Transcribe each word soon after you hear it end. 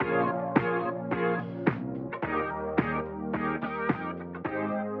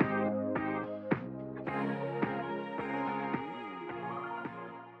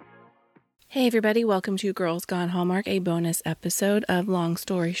Hey everybody, welcome to Girls Gone Hallmark, a bonus episode of Long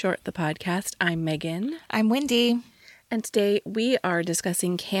Story Short, the podcast. I'm Megan. I'm Wendy. And today we are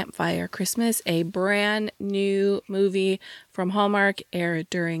discussing Campfire Christmas, a brand new movie from Hallmark, aired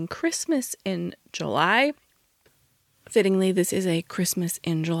during Christmas in July. Fittingly, this is a Christmas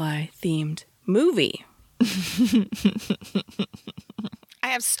in July themed movie.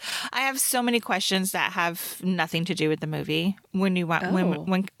 I have so many questions that have nothing to do with the movie. When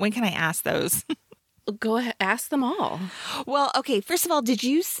can I ask those? Go ahead, ask them all. Well, okay. First of all, did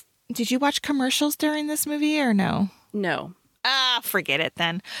you watch commercials during this movie or no? No. Forget it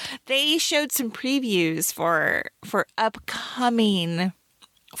then. They showed some previews for upcoming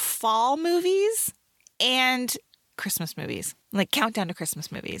fall movies and Christmas movies, like countdown to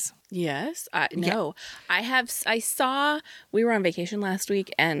Christmas movies. Yes. No. Yeah. I saw, we were on vacation last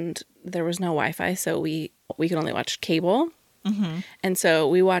week and there was no Wi-Fi, so we could only watch cable. Mm-hmm. And so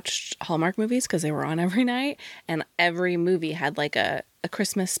we watched Hallmark movies because they were on every night, and every movie had like a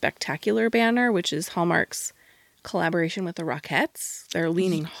Christmas Spectacular banner, which is Hallmark's collaboration with the Rockettes. They're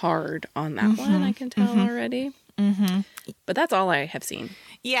leaning hard on that one, I can tell already. Mm-hmm. But that's all I have seen.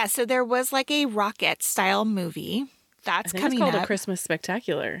 Yeah, so there was like a Rockette style movie that's coming up. It's called A Christmas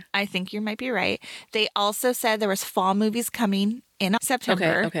Spectacular. I think you might be right. They also said there was fall movies coming in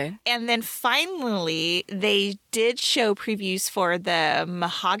September. Okay. And then finally, they did show previews for the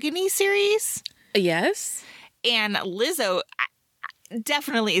Mahogany series. Yes. And Lizzo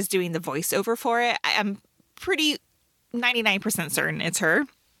definitely is doing the voiceover for it. I'm pretty 99% certain it's her.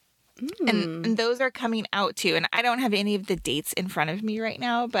 And those are coming out too. And I don't have any of the dates in front of me right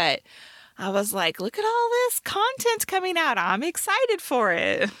now, but I was like, look at all this content coming out. I'm excited for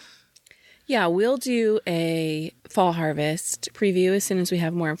it. Yeah, we'll do a fall harvest preview as soon as we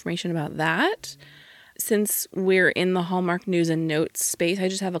have more information about that. Since we're in the Hallmark news and notes space, I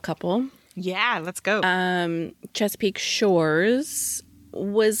just have a couple. Yeah, let's go. Chesapeake Shores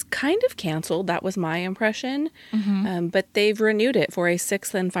was kind of canceled. That was my impression. Mm-hmm. But they've renewed it for a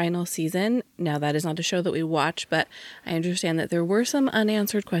 6th and final season. Now, that is not a show that we watch, but I understand that there were some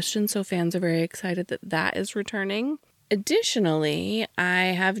unanswered questions, so fans are very excited that that is returning. Additionally, I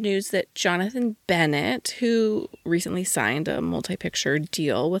have news that Jonathan Bennett, who recently signed a multi-picture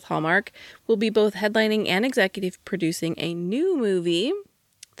deal with Hallmark, will be both headlining and executive producing a new movie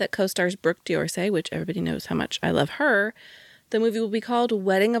that co-stars Brooke D'Orsay, which everybody knows how much I love her. The movie will be called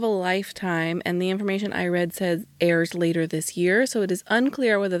Wedding of a Lifetime, and the information I read says airs later this year, so it is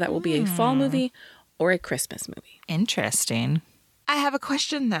unclear whether that will be a fall movie or a Christmas movie. Interesting. I have a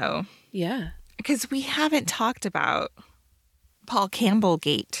question, though. Yeah. Because we haven't talked about Paul Campbell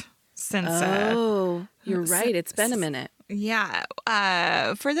Gate since... you're right. It's been a minute. Yeah.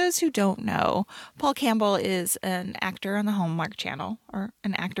 For those who don't know, Paul Campbell is an actor on the Hallmark Channel, or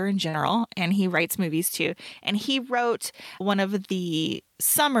an actor in general, and he writes movies too. And he wrote one of the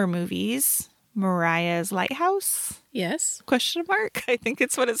summer movies, Mariah's Lighthouse? Yes. ? I think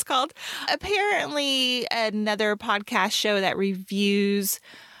it's what it's called. Apparently, another podcast show that reviews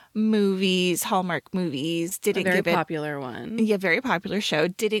movies, Hallmark movies, didn't give it... very popular one. Yeah, very popular show.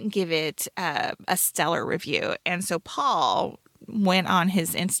 Didn't give it a stellar review. And so Paul went on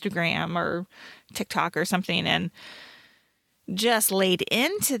his Instagram or TikTok or something and just laid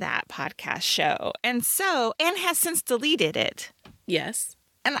into that podcast show. And has since deleted it. Yes.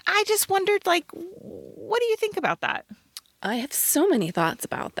 And I just wondered, like, what do you think about that? I have so many thoughts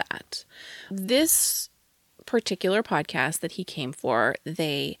about that. This particular podcast that he came for,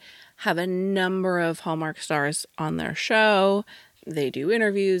 they have a number of Hallmark stars on their show. They do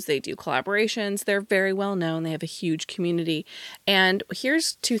interviews, they do collaborations. They're very well known. They have a huge community. And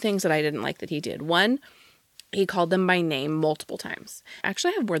here's 2 things that I didn't like that he did. One, he called them by name multiple times.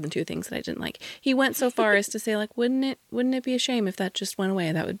 Actually, I have more than 2 things that I didn't like. He went so far as to say, like, wouldn't it be a shame if that just went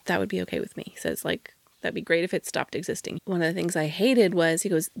away? That would be okay with me. He says, like, that'd be great if it stopped existing. One of the things I hated was, he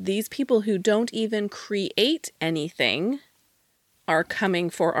goes, these people who don't even create anything are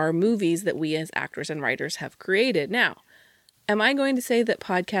coming for our movies that we as actors and writers have created. Now, am I going to say that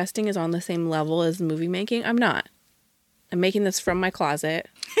podcasting is on the same level as movie making? I'm not. I'm making this from my closet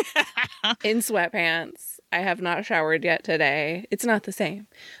in sweatpants. I have not showered yet today. It's not the same.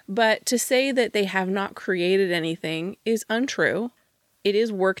 But to say that they have not created anything is untrue. It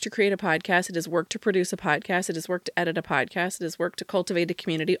is work to create a podcast. It is work to produce a podcast. It is work to edit a podcast. It is work to cultivate a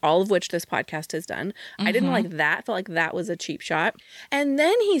community, all of which this podcast has done. Mm-hmm. I didn't like that. I felt like that was a cheap shot. And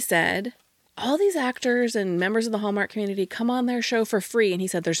then he said, all these actors and members of the Hallmark community come on their show for free. And he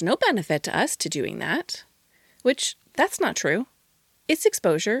said, there's no benefit to us to doing that, which that's not true. It's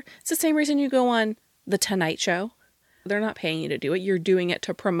exposure. It's the same reason you go on The Tonight Show. They're not paying you to do it. You're doing it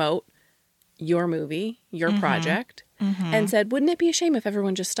to promote your movie, your project, and said, wouldn't it be a shame if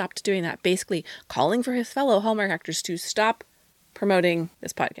everyone just stopped doing that? Basically calling for his fellow Hallmark actors to stop promoting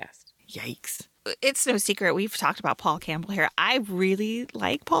this podcast. Yikes. It's no secret. We've talked about Paul Campbell here. I really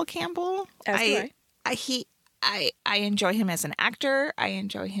like Paul Campbell. As do I. I enjoy him as an actor. I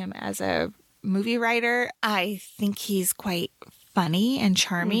enjoy him as a movie writer. I think he's quite funny and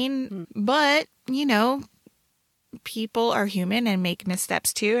charming, but, you know, people are human and make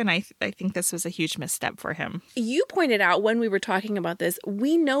missteps too. And I think this was a huge misstep for him. You pointed out when we were talking about this,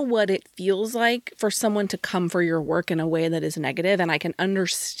 we know what it feels like for someone to come for your work in a way that is negative. And I can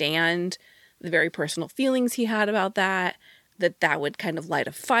understand the very personal feelings he had about that would kind of light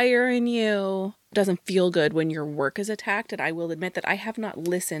a fire in you. It doesn't feel good when your work is attacked. And I will admit that I have not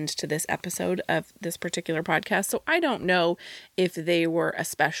listened to this episode of this particular podcast. So I don't know if they were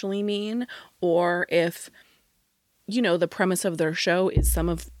especially mean or if, you know, the premise of their show is some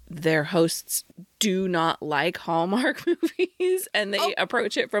of their hosts do not like Hallmark movies and they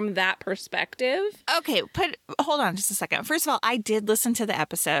approach it from that perspective. Okay, but hold on just a second. First of all, I did listen to the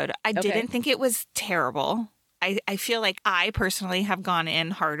episode. I didn't think it was terrible. I feel like I personally have gone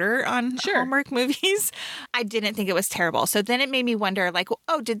in harder on Hallmark movies. I didn't think it was terrible. So then it made me wonder, like,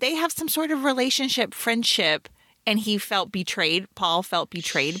 oh, did they have some sort of relationship, friendship, and he felt betrayed? Paul felt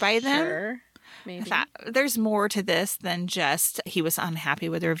betrayed by them? Sure. Maybe. There's more to this than just he was unhappy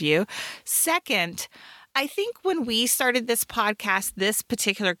with the review. Second, I think when we started this podcast, this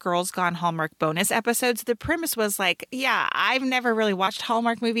particular Girls Gone Hallmark bonus episodes, the premise was like, yeah, I've never really watched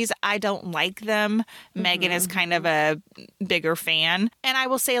Hallmark movies. I don't like them. Megan is kind of a bigger fan. And I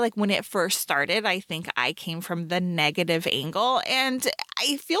will say, like, when it first started, I think I came from the negative angle. And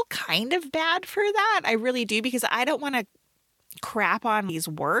I feel kind of bad for that. I really do, because I don't want to crap on his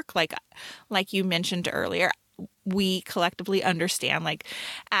work. Like you mentioned earlier, we collectively understand, like,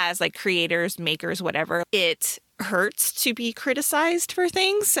 as like creators, makers, whatever, it hurts to be criticized for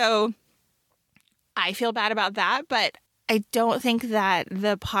things. So I feel bad about that, but I don't think that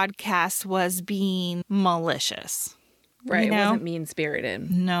the podcast was being malicious. Right. You know? It wasn't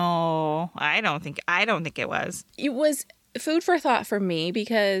mean-spirited. No, I don't think it was. It was food for thought for me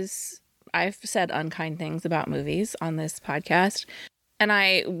because I've said unkind things about movies on this podcast, and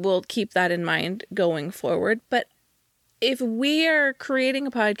I will keep that in mind going forward. But if we are creating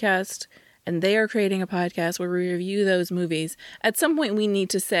a podcast and they are creating a podcast where we review those movies, at some point we need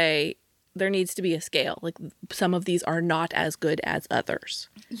to say there needs to be a scale. Like, some of these are not as good as others.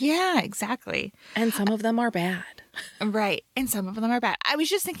 Yeah, exactly. And some of them are bad. Right. And some of them are bad. I was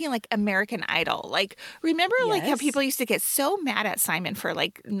just thinking, like, American Idol. Like, remember, like, how people used to get so mad at Simon for,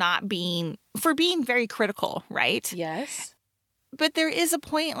 like, being very critical, right? Yes. But there is a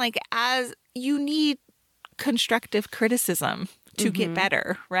point, like, as you need constructive criticism to get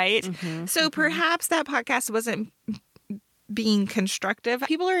better, right? So perhaps that podcast wasn't being constructive.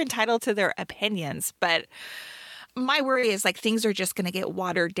 People are entitled to their opinions, but my worry is, like, things are just going to get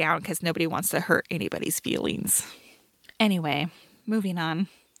watered down because nobody wants to hurt anybody's feelings. Anyway, moving on.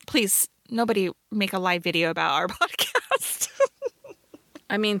 Please, nobody make a live video about our podcast.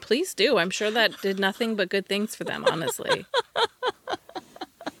 I mean, please do. I'm sure that did nothing but good things for them, honestly.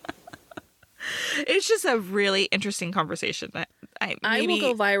 It's just a really interesting conversation that I will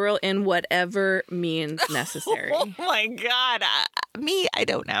go viral in whatever means necessary. Oh my God. I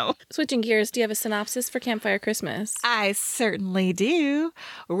don't know. Switching gears, do you have a synopsis for Campfire Christmas? I certainly do.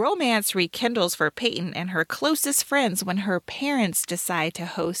 Romance rekindles for Peyton and her closest friends when her parents decide to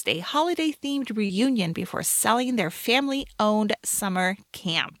host a holiday-themed reunion before selling their family-owned summer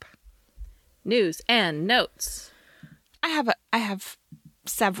camp. News and notes. I have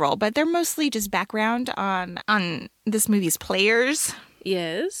several, but they're mostly just background on this movie's players.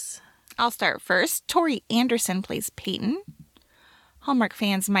 Yes. I'll start first. Tori Anderson plays Peyton. Hallmark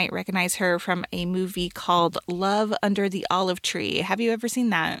fans might recognize her from a movie called Love Under the Olive Tree. Have you ever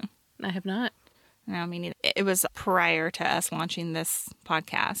seen that? I have not. No, I mean, it was prior to us launching this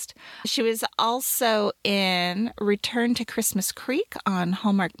podcast. She was also in Return to Christmas Creek on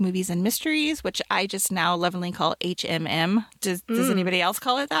Hallmark Movies and Mysteries, which I just now lovingly call HMM. Does anybody else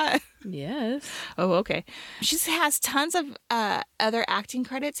call it that? Yes. Oh, okay. She has tons of other acting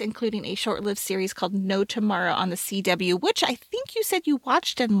credits, including a short-lived series called No Tomorrow on the CW, which I think you said you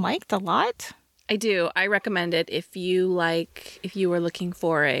watched and liked a lot. I do. I recommend it if you were looking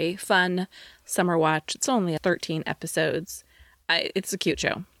for a fun summer watch. It's only 13 episodes. It's a cute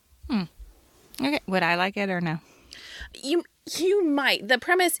show. Okay. Would I like it or no? You might. The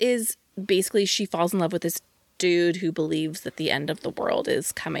premise is basically she falls in love with this dude who believes that the end of the world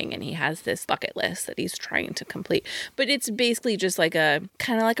is coming, and he has this bucket list that he's trying to complete. But it's basically just like a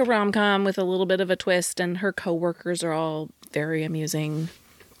kind of like a rom-com with a little bit of a twist, and her coworkers are all very amusing.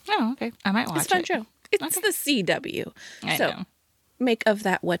 Oh, okay. I might watch it. It's a fun show. It's the CW. I know. Make of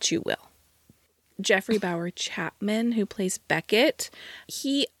that what you will. Jeffrey Bauer Chapman, who plays Beckett,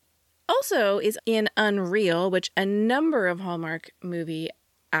 he also is in Unreal, which a number of Hallmark movie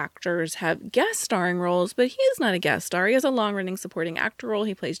actors have guest starring roles, but he is not a guest star. He has a long-running supporting actor role.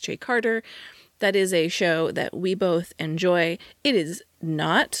 He plays Jay Carter. That is a show that we both enjoy. It is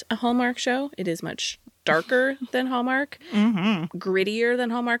not a Hallmark show. It is much darker than Hallmark, grittier than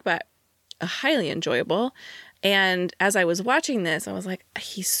Hallmark, but highly enjoyable. And as I was watching this, I was like,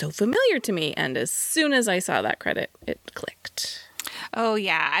 he's so familiar to me. And as soon as I saw that credit, it clicked. Oh,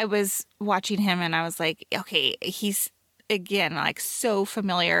 yeah. I was watching him and I was like, okay, he's, again, like so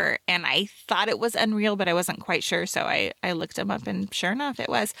familiar. And I thought it was Unreal, but I wasn't quite sure. So I looked him up and sure enough, it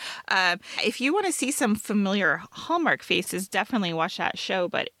was. If you want to see some familiar Hallmark faces, definitely watch that show.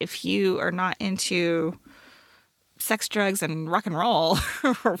 But if you are not into sex, drugs, and rock and roll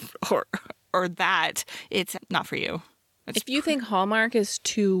or that, it's not for you. If you think Hallmark is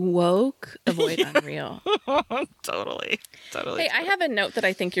too woke, avoid Unreal. Totally. Hey, I have a note that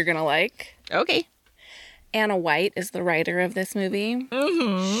I think you're going to like. Okay. Anna White is the writer of this movie.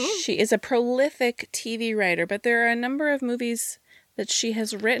 She is a prolific TV writer, but there are a number of movies that she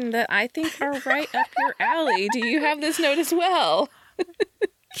has written that I think are right up your alley. Do you have this note as well?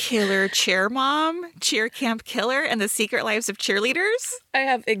 Killer Cheer Mom, Cheer Camp Killer, and The Secret Lives of Cheerleaders. I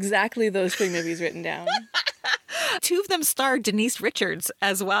have exactly those 3 movies written down. 2 of them star Denise Richards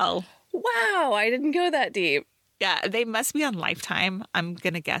as well. Wow, I didn't go that deep. Yeah, they must be on Lifetime. I'm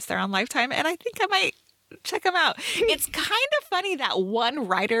going to guess they're on Lifetime, and I think I might check them out. It's kind of funny that one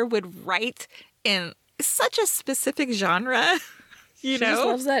writer would write in such a specific genre. You know, she just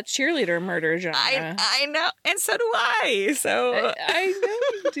loves that cheerleader murder genre. I know, and so do I. So I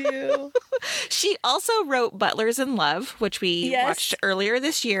know you do. She also wrote Butlers in Love, which we watched earlier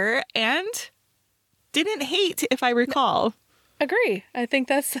this year, and didn't hate, if I recall. Agree. I think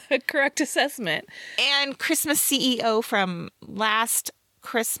that's a correct assessment. And Christmas CEO from last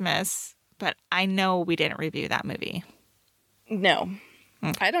Christmas, but I know we didn't review that movie. No.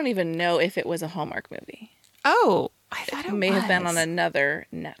 I don't even know if it was a Hallmark movie. Oh, I thought it may have been on another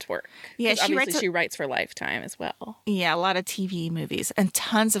network. Yeah, she writes for Lifetime as well. Yeah, a lot of TV movies and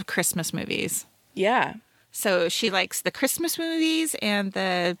tons of Christmas movies. Yeah. So she likes the Christmas movies and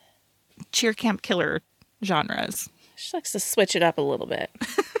the Cheer Camp Killer genres. She likes to switch it up a little bit.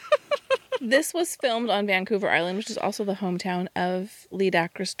 This was filmed on Vancouver Island, which is also the hometown of lead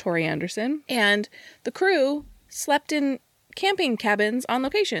actress Tori Anderson. And the crew slept in camping cabins on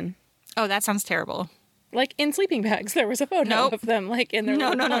location. Oh, that sounds terrible. Like in sleeping bags. There was a photo of them like in their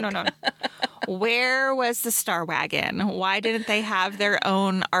No. Where was the Star Wagon? Why didn't they have their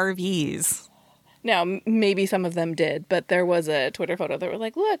own RVs? Now, maybe some of them did, but there was a Twitter photo that were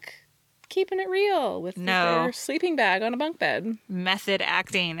like, look, keeping it real with their sleeping bag on a bunk bed. Method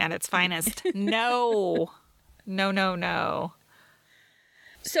acting at its finest. No.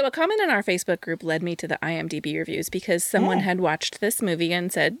 So a comment in our Facebook group led me to the IMDb reviews because someone had watched this movie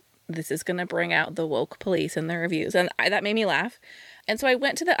and said, this is going to bring out the woke police in their reviews. And that made me laugh. And so I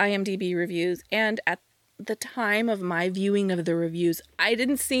went to the IMDb reviews, and at the time of my viewing of the reviews, I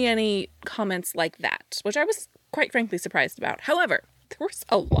didn't see any comments like that, which I was quite frankly surprised about. However, there was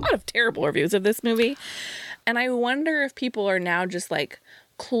a lot of terrible reviews of this movie. And I wonder if people are now just like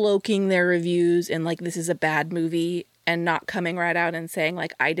cloaking their reviews in like, this is a bad movie, and not coming right out and saying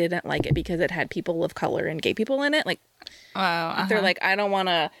like, I didn't like it because it had people of color and gay people in it. Like, they're like, I don't want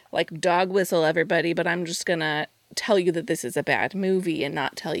to like dog whistle everybody, but I'm just going to tell you that this is a bad movie and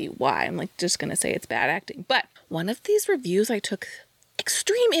not tell you why. I'm like, just going to say it's bad acting. But one of these reviews I took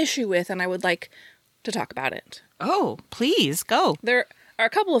extreme issue with, and I would like to talk about it. Oh, please go. There are a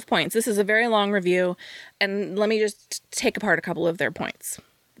couple of points. This is a very long review, and let me just take apart a couple of their points.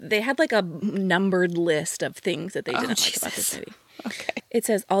 They had like a numbered list of things that they didn't like about this movie. Okay. It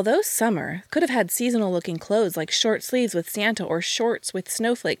says, although summer could have had seasonal looking clothes like short sleeves with Santa or shorts with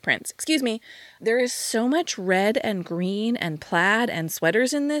snowflake prints, there is so much red and green and plaid and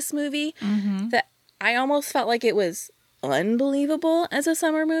sweaters in this movie that I almost felt like it was unbelievable as a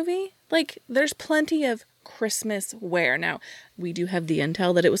summer movie. Like, there's plenty of Christmas wear. Now, we do have the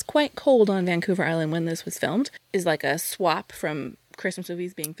intel that it was quite cold on Vancouver Island when this was filmed. Is like a swap from Christmas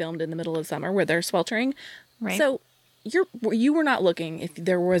movies being filmed in the middle of summer where they're sweltering. Right. So you were not looking if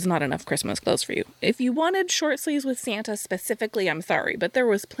there was not enough Christmas clothes for you. If you wanted short sleeves with Santa specifically, I'm sorry, but there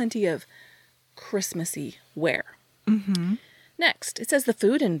was plenty of Christmassy where. Mm-hmm. Next, it says the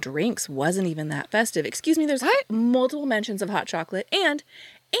food and drinks wasn't even that festive. Excuse me, there's multiple mentions of hot chocolate.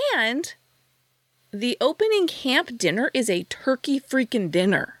 And the opening camp dinner is a turkey freaking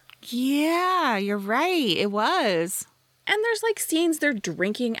dinner. Yeah, you're right. It was. And there's like scenes they're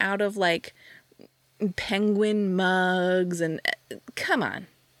drinking out of like penguin mugs and come on.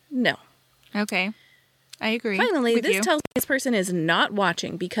 No. Okay. I agree. Finally, this tells me this person is not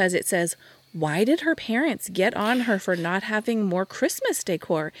watching because it says, why did her parents get on her for not having more Christmas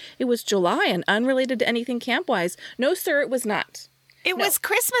decor? It was July and unrelated to anything camp-wise. No, sir, it was not. It was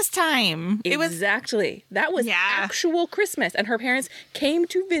Christmas time. Exactly. That was actual Christmas. And her parents came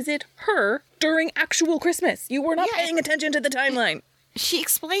to visit her during actual Christmas. You were not paying attention to the timeline. She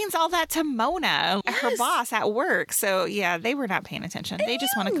explains all that to Mona, her boss at work. So, yeah, they were not paying attention. They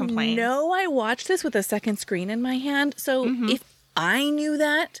just want to complain. No, I watched this with a second screen in my hand. So if I knew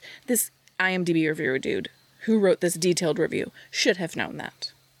that, this IMDb reviewer dude who wrote this detailed review should have known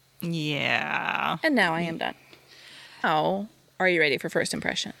that. Yeah. And now I am done. Oh, are you ready for first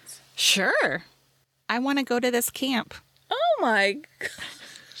impressions? Sure. I want to go to this camp. Oh my God.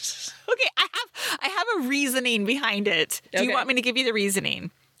 Okay, I have a reasoning behind it. Do you want me to give you the reasoning?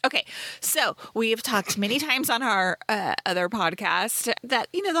 Okay, so we have talked many times on our other podcast that,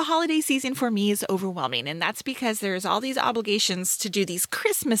 the holiday season for me is overwhelming. And that's because there's all these obligations to do these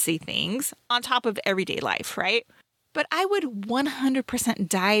Christmassy things on top of everyday life, right? But I would 100%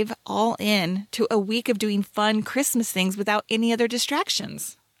 dive all in to a week of doing fun Christmas things without any other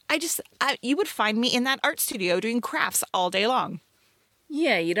distractions. You would find me in that art studio doing crafts all day long.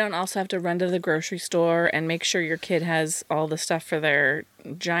 Yeah, you don't also have to run to the grocery store and make sure your kid has all the stuff for their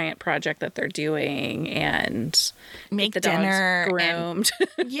giant project that they're doing and make the dinner dogs groomed.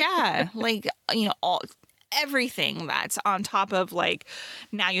 Yeah, everything that's on top of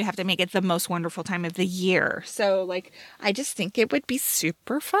now you have to make it the most wonderful time of the year. So I just think it would be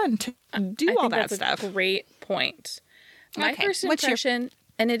super fun to do all that stuff. A great point. My first impression,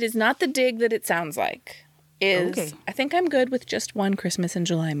 and it is not the dig that it sounds like, is I think I'm good with just one Christmas in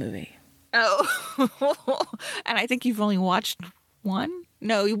July movie. Oh, and I think you've only watched one?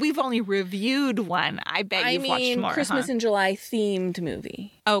 No, we've only reviewed one. I bet you've watched more. Christmas in July themed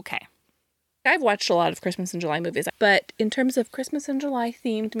movie. Okay. I've watched a lot of Christmas in July movies, but in terms of Christmas in July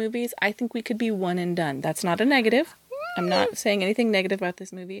themed movies, I think we could be one and done. That's not a negative. I'm not saying anything negative about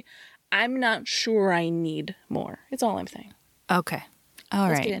this movie. I'm not sure I need more. It's all I'm saying. Okay. All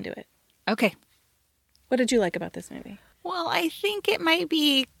right. Let's get into it. Okay. What did you like about this movie? Well, I think it might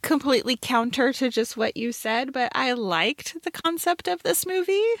be completely counter to just what you said, but I liked the concept of this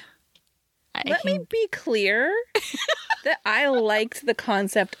movie. Let me be clear that I liked the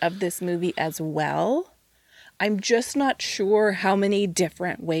concept of this movie as well. I'm just not sure how many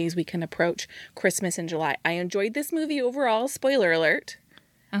different ways we can approach Christmas in July. I enjoyed this movie overall, spoiler alert.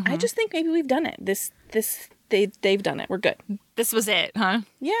 I just think maybe we've done it. They've done it. We're good. This was it, huh?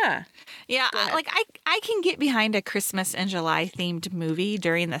 Yeah. Yeah, I can get behind a Christmas in July themed movie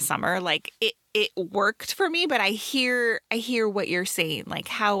during the summer. It worked for me, but I hear what you're saying.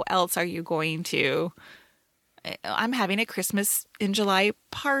 How else are you going to I'm having a Christmas in July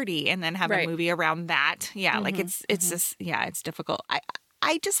party and then have a movie around that. Yeah, it's just it's difficult.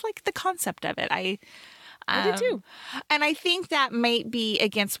 I just like the concept of it. I do too. And I think that might be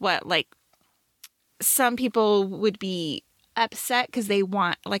against what some people would be upset because they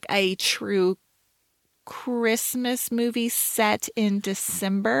want a true Christmas movie set in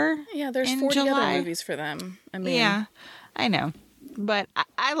December. Yeah, there's 40 other movies for them. I mean, yeah, I know, but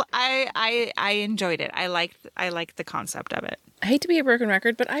I enjoyed it. I liked the concept of it. I hate to be a broken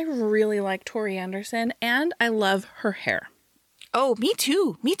record, but I really like Tori Anderson, and I love her hair. Oh, me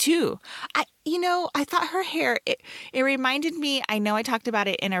too. Me too. I thought her hair, it reminded me, I know I talked about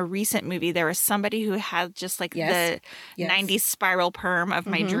it in a recent movie. There was somebody who had just the 90s spiral perm of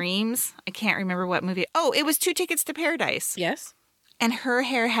my dreams. I can't remember what movie. Oh, it was 2 Tickets to Paradise. Yes. And her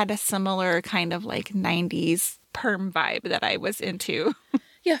hair had a similar kind of 90s perm vibe that I was into.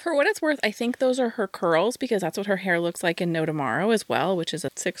 Yeah, for what it's worth, I think those are her curls because that's what her hair looks like in No Tomorrow as well, which is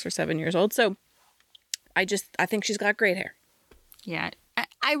 6 or 7 years old. So I think she's got great hair. Yeah,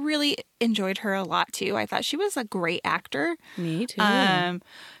 I really enjoyed her a lot too. I thought she was a great actor. Me too.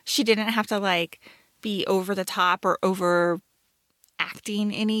 She didn't have to be over the top or over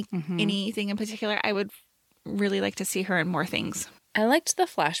acting anything in particular. I would really like to see her in more things. I liked the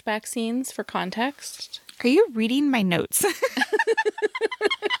flashback scenes for context. Are you reading my notes?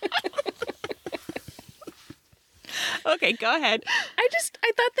 Okay, go ahead. I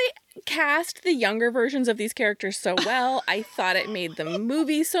thought they cast the younger versions of these characters so well. I thought it made the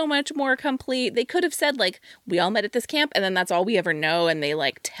movie so much more complete. They could have said, like, we all met at this camp, and then that's all we ever know, and they,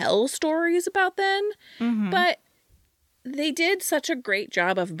 like, tell stories about them. But they did such a great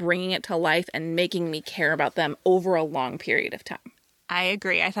job of bringing it to life and making me care about them over a long period of time. I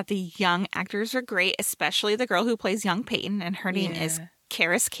agree. I thought the young actors were great, especially the girl who plays young Peyton, and her name is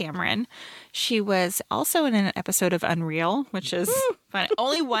Karis Cameron. She was also in an episode of Unreal, which is fun.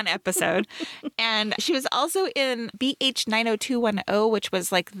 Only one episode. And she was also in BH 90210, which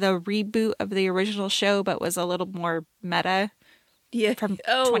was like the reboot of the original show, but was a little more meta. Yeah, from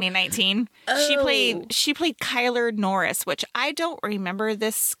 2019. She played Kyler Norris, which I don't remember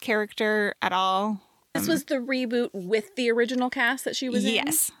this character at all. This was the reboot with the original cast that she was in?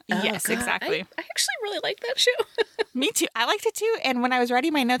 Yes, God. Exactly. I actually really like that show. Me too. I liked it too. And when I was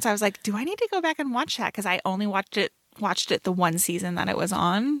writing my notes, I was like, do I need to go back and watch that? Because I only watched it the one season that it was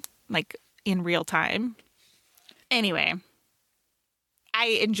on, like in real time. Anyway, I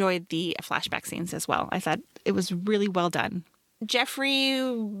enjoyed the flashback scenes as well. I thought it was really well done. Jeffrey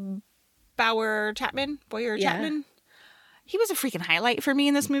Boyer-Chapman, he was a freaking highlight for me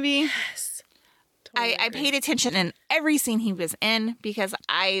in this movie. Yes. Totally I paid attention in every scene he was in because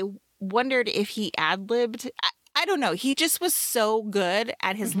I wondered if he ad-libbed. I don't know. He just was so good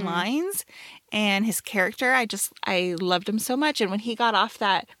at his lines and his character. I loved him so much. And when he got off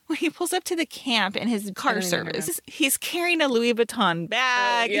when he pulls up to the camp in his car service, he's carrying a Louis Vuitton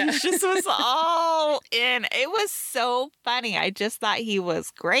bag. He just was all in. It was so funny. I just thought he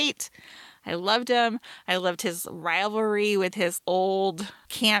was great. I loved him. I loved his rivalry with his old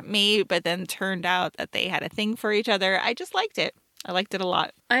campmate, but then turned out that they had a thing for each other. I just liked it. I liked it a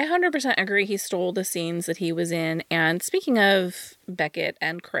lot. I 100% agree. He stole the scenes that he was in. And speaking of Beckett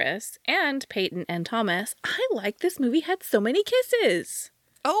and Chris and Peyton and Thomas, I like this movie had so many kisses.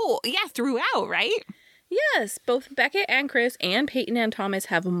 Oh, yeah, throughout, right? Yes, both Beckett and Chris and Peyton and Thomas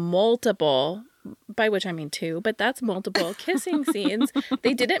have multiple, by which I mean 2, but that's multiple kissing scenes.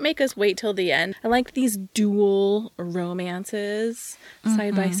 They didn't make us wait till the end. I like these dual romances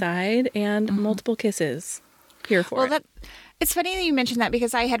side by side and multiple kisses. Here for it. It's funny that you mentioned that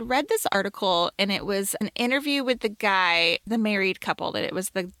because I had read this article and it was an interview with the guy, the married couple, that it was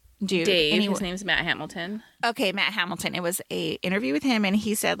the dude. Dave, his name's Matt Hamilton. Okay, Matt Hamilton. It was a interview with him and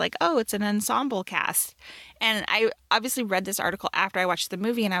he said like, oh, it's an ensemble cast. And I obviously read this article after I watched the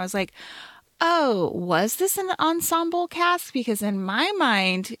movie and I was like, oh, was this an ensemble cast? Because in my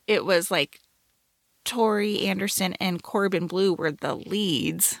mind, it was like Tori Anderson and Corbin Bleu were the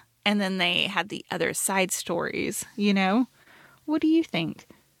leads. And then they had the other side stories, you know? What do you think?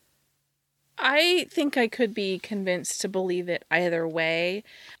 I think I could be convinced to believe it either way.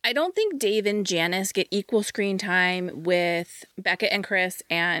 I don't think Dave and Janice get equal screen time with Beckett and Chris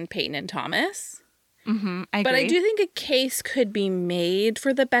and Peyton and Thomas. I agree. But I do think a case could be made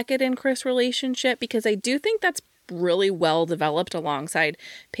for the Beckett and Chris relationship because I do think that's really well developed alongside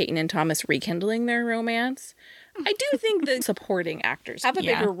Peyton and Thomas rekindling their romance. I do think the supporting actors have a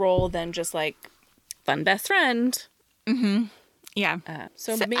bigger role than just like fun best friend. Yeah.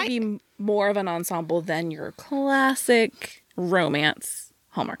 So maybe more of an ensemble than your classic romance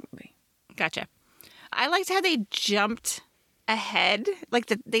Hallmark movie. Gotcha. I liked how they jumped ahead.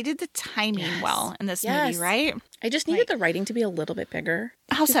 Like they did the timing well in this movie, right? I just needed the writing to be a little bit bigger.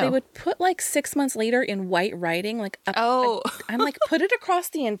 How so? They would put like 6 months later in white writing, like I'm like, put it across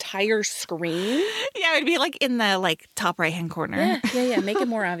the entire screen. Yeah, it'd be like in the like top right hand corner. Yeah. Make it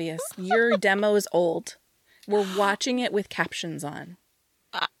more obvious. Your demo is old. We're watching it with captions on.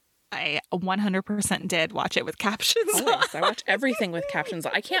 I 100% did watch it with captions on. Always. I watch everything with captions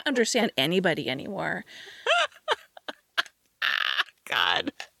on. I can't understand anybody anymore.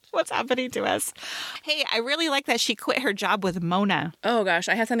 God, what's happening to us? Hey, I really like that she quit her job with Mona. Oh, gosh.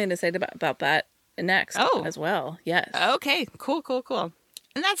 I have something to say about that next as well. Yes. Okay, cool.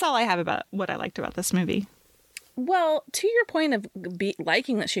 And that's all I have about what I liked about this movie. Well, to your point of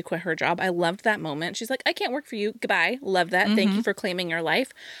liking that she quit her job, I loved that moment. She's like, I can't work for you. Goodbye. Love that. Thank you for claiming your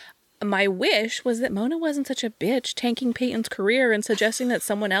life. My wish was that Mona wasn't such a bitch, tanking Peyton's career and suggesting that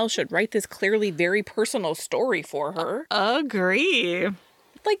someone else should write this clearly very personal story for her. Agree.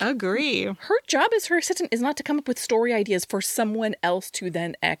 Her job as her assistant is not to come up with story ideas for someone else to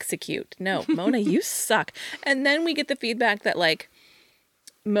then execute. No, Mona, you suck. And then we get the feedback that, like,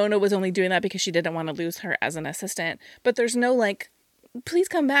 Mona was only doing that because she didn't want to lose her as an assistant. But there's no, like, please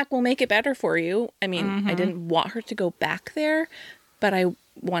come back, we'll make it better for you. I mean, I didn't want her to go back there, but I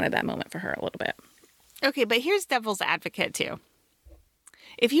wanted that moment for her a little bit. Okay, but here's devil's advocate, too.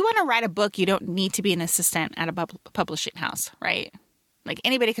 If you want to write a book, you don't need to be an assistant at a publishing house, right? Like,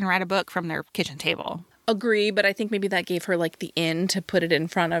 anybody can write a book from their kitchen table. Agree, but I think maybe that gave her like the in to put it in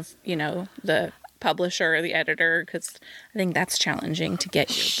front of, the publisher or the editor, because I think that's challenging to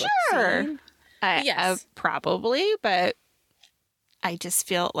get your book seen. Yes. Probably, but I just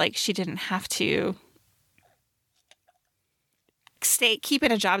feel like she didn't have to keep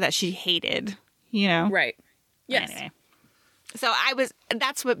in a job that she hated, Right. Yes. Anyway. So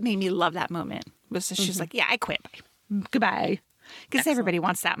that's what made me love that moment. Was just, she's like, yeah, I quit. Bye. Goodbye. Because everybody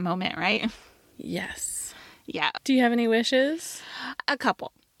wants that moment, right? Yes. Yeah. Do you have any wishes? A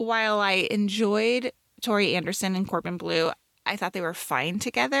couple. While I enjoyed Tori Anderson and Corbin Bleu, I thought they were fine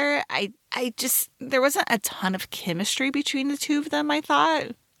together. There wasn't a ton of chemistry between the two of them, I thought.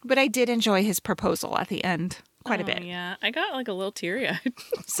 But I did enjoy his proposal at the end quite a bit. Yeah. I got like a little teary-eyed.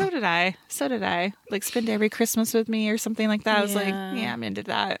 So did I. Like, spend every Christmas with me or something like that. I was like, yeah, I'm into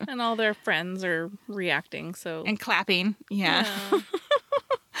that. And all their friends are reacting, so. And clapping. Yeah.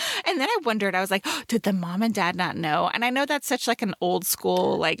 And then I wondered, I was like, oh, did the mom and dad not know? And I know that's such like an old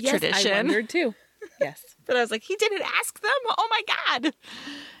school tradition. I wondered too. Yes. But I was like, he didn't ask them? Oh my God.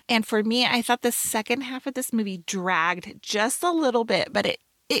 And for me, I thought the second half of this movie dragged just a little bit, but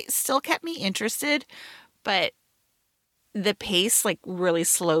it still kept me interested. But the pace like really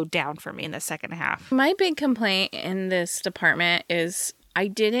slowed down for me in the second half. My big complaint in this department is I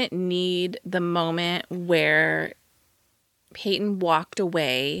didn't need the moment where Peyton walked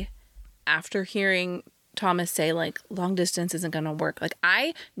away after hearing Thomas say, like, long distance isn't going to work. Like,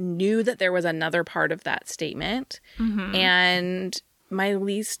 I knew that there was another part of that statement. Mm-hmm. And my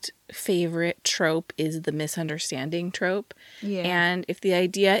least favorite trope is the misunderstanding trope. Yeah. And if the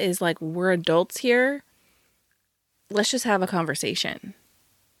idea is, like, we're adults here, let's just have a conversation.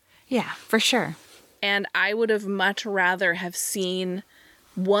 Yeah, for sure. And I would have much rather have seen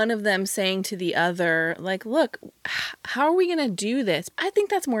one of them saying to the other, like, look, how are we going to do this? I think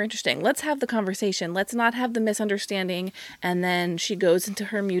that's more interesting. Let's have the conversation. Let's not have the misunderstanding. And then she goes into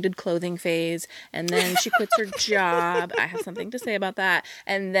her muted clothing phase. And then she quits her job. I have something to say about that.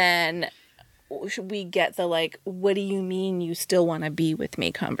 And then we get the, like, what do you mean you still want to be with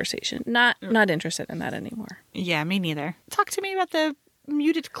me conversation. Not interested in that anymore. Yeah, me neither. Talk to me about the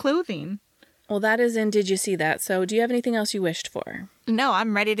muted clothing. Well, that is in Did You See That? So do you have anything else you wished for? No,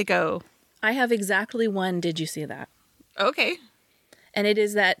 I'm ready to go. I have exactly one Did You See That? Okay. And it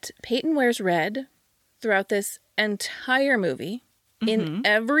is that Peyton wears red throughout this entire movie in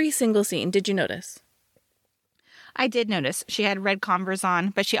every single scene. Did you notice? I did notice. She had red Converse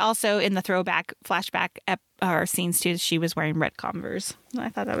on, but she also, in the throwback flashback scenes too, she was wearing red Converse. I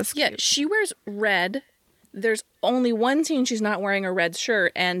thought that was cute. Yeah, she wears red. There's only one scene she's not wearing a red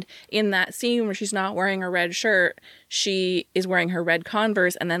shirt, and in that scene where she's not wearing a red shirt, she is wearing her red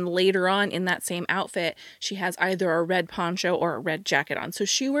Converse, and then later on in that same outfit, she has either a red poncho or a red jacket on. So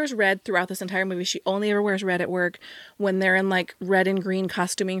she wears red throughout this entire movie. She only ever wears red at work. When they're in like red and green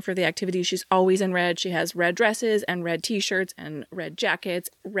costuming for the activities, she's always in red. She has red dresses and red t-shirts and red jackets,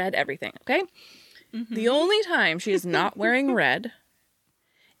 red everything, okay? Mm-hmm. The only time she is not wearing red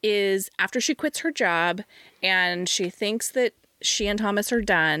is after she quits her job and she thinks that she and Thomas are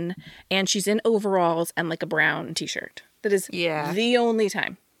done and she's in overalls and like a brown t-shirt. That is the only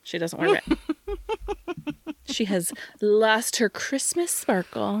time she doesn't wear red. She has lost her Christmas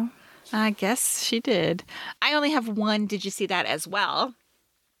sparkle. I guess she did. I only have one Did You See That as well.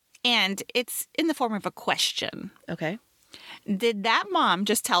 And it's in the form of a question. Okay. Did that mom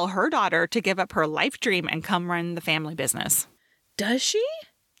just tell her daughter to give up her life dream and come run the family business? Does she?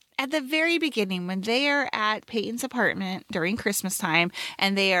 At the very beginning, when they are at Peyton's apartment during Christmas time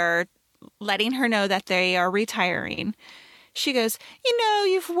and they are letting her know that they are retiring, she goes,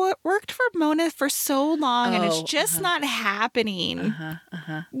 you've worked for Mona for so long and it's just not happening.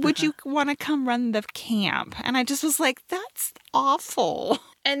 Would you want to come run the camp? And I just was like, that's awful.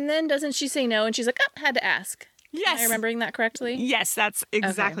 And then doesn't she say no? And she's like, had to ask. Yes. Am I remembering that correctly? Yes, that's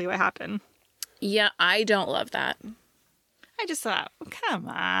exactly what happened. Yeah, I don't love that. I just thought, come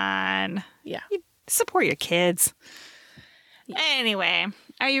on. Yeah. You support your kids. Yeah. Anyway,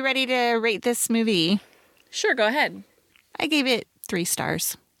 are you ready to rate this movie? Sure, go ahead. I gave it 3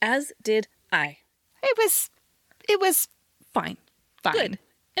 stars. As did I. It was fine. Fine. Good.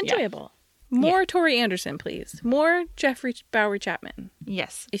 Enjoyable. Yeah. More Tori Anderson, please. More Jeffrey Bowery Chapman.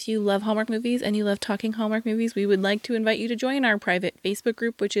 Yes. If you love Hallmark movies and you love talking Hallmark movies, we would like to invite you to join our private Facebook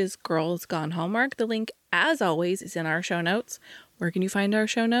group, which is Girls Gone Hallmark. The link, as always, is in our show notes. Where can you find our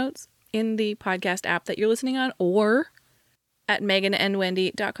show notes? In the podcast app that you're listening on, or at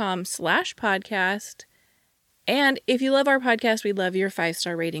meganandwendy.com/podcast. And if you love our podcast, we love your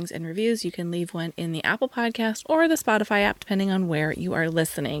 5-star ratings and reviews. You can leave one in the Apple Podcast or the Spotify app, depending on where you are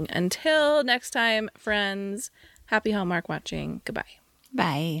listening. Until next time, friends, happy Hallmark watching. Goodbye.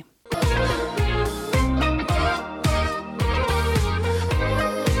 Bye.